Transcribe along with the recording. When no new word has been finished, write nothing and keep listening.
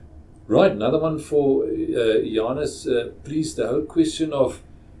Right, another one for Janus. Please, the whole question of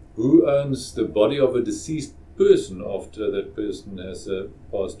who owns the body of a deceased person after that person has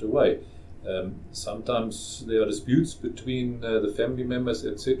passed away. Sometimes there are disputes between the family members,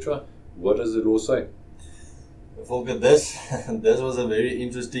 etc. What does the law say? Volker, this was a very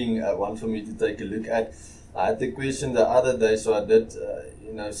interesting one for me to take a look at. I had the question the other day, so I did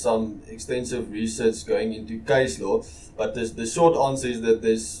some extensive research going into case law. But the short answer is that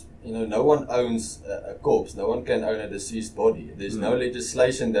there's no one owns a corpse. No one can own a deceased body. There's no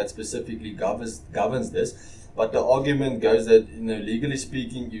legislation that specifically governs this. But the argument goes that, legally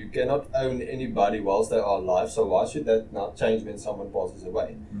speaking, you cannot own anybody whilst they are alive. So why should that not change when someone passes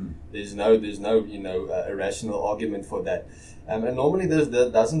away? There's no irrational argument for that. And normally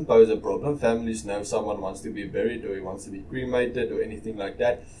that doesn't pose a problem. Families know someone wants to be buried or he wants to be cremated or anything like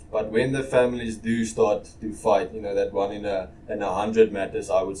that. But when the families do start to fight, that 1 in 100 matters,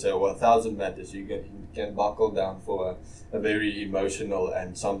 I would say, or 1,000 matters, you can buckle down for a very emotional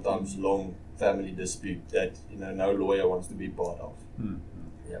and sometimes long family dispute that no lawyer wants to be part of.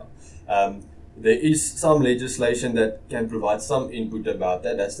 There is some legislation that can provide some input about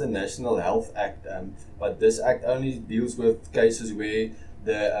that. That's the National Health Act, but this act only deals with cases where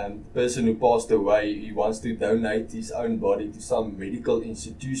the person who passed away, he wants to donate his own body to some medical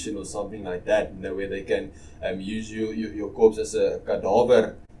institution or something like that, where they can use your corpse as a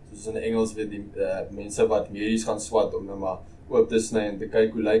cadaver. Soos in Engels weet die mense wat medies gaan swat om maar oop te sny en te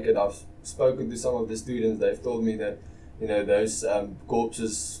kyk hoe lyk dit. I've spoken to some of the students. They've told me that those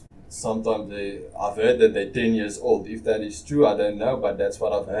corpses sometimes I've heard that they're 10 years old. If that is true, I don't know, but that's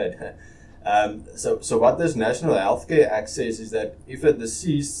what I've heard. So what this National Healthcare Act says is that if a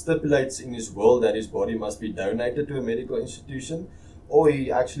deceased stipulates in his will that his body must be donated to a medical institution, or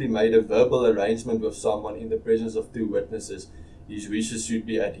he actually made a verbal arrangement with someone in the presence of 2 witnesses, his wishes should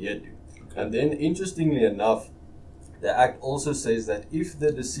be adhered to. Okay. And then, interestingly enough, the Act also says that if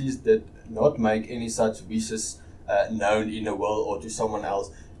the deceased did not make any such wishes known in a will or to someone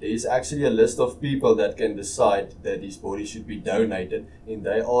else, there is actually a list of people that can decide that his body should be donated, and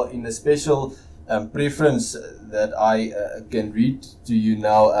they are in a special preference that I can read to you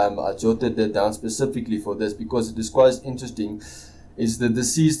now. I jotted it down specifically for this because it is quite interesting. Is the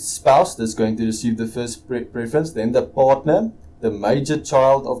deceased spouse that's going to receive the first preference, then the partner, the major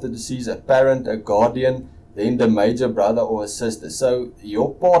child of the deceased, a parent, a guardian, then the major brother or a sister. So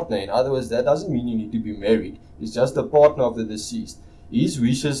your partner, in other words, that doesn't mean you need to be married. It's just the partner of the deceased. His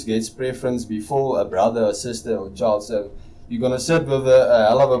wishes gets preference before a brother or sister or child. So you're going to sit with a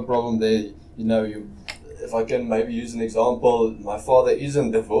hell of a problem there. If I can maybe use an example, my father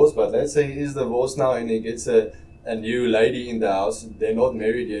isn't divorced, but let's say he is divorced now and he gets a new lady in the house. They're not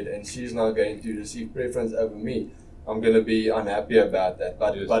married yet and she's now going to receive preference over me. I'm going to be unhappy about that.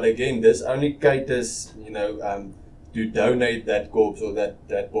 But again, this only caters, to donate that corpse or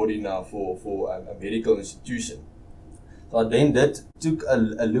that body now for a medical institution. So I then took a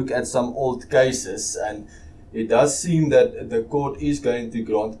look at some old cases, and it does seem that the court is going to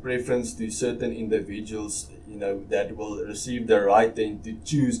grant preference to certain individuals, that will receive the right then to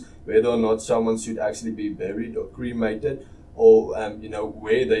choose whether or not someone should actually be buried or cremated, or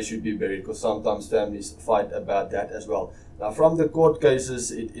where they should be buried, because sometimes families fight about that as well. Now, from the court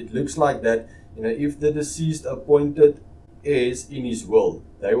cases, it looks like that if the deceased appointed heirs in his will,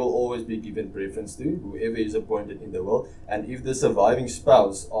 they will always be given preference to whoever is appointed in the will, and if the surviving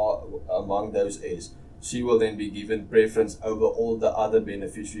spouse are among those heirs, she will then be given preference over all the other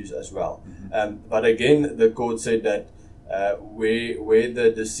beneficiaries as well. But again, the court said that where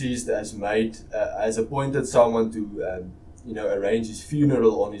the deceased has appointed someone to arrange his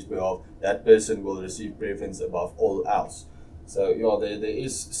funeral on his behalf, that person will receive preference above all else. So there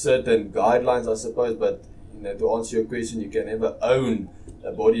is certain guidelines, I suppose, but to answer your question, you can never own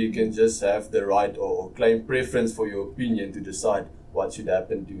a body. You can just have the right or claim preference for your opinion to decide what should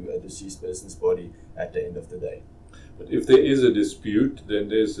happen to a deceased person's body at the end of the day. But if there is a dispute, then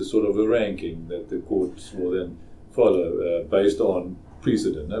there's a sort of a ranking that the courts will then follow based on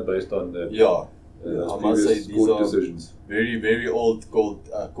precedent, based on the I must say these court are decisions. Very, very old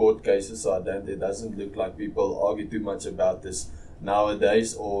court cases, so it doesn't look like people argue too much about this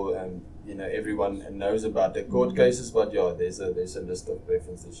nowadays, or everyone knows about the court cases, but there's a list of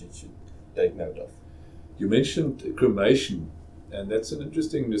preferences that you should take note of. You mentioned cremation, and that's an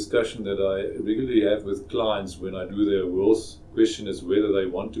interesting discussion that I regularly have with clients when I do their wills. Question is whether they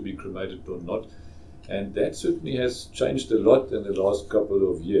want to be cremated or not, and that certainly has changed a lot in the last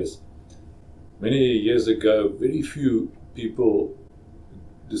couple of years. Many years ago, very few people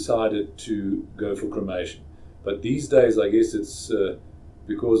decided to go for cremation. But these days, I guess it's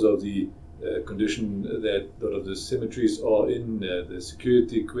because of the condition that a lot of the cemeteries are in, the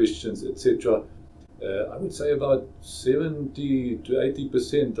security questions, etc. I would say about 70 to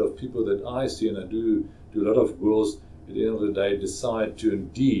 80% of people that I see, and I do a lot of wills, at the end of the day decide to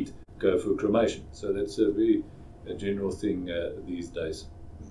indeed go for cremation. So that's a very general thing these days.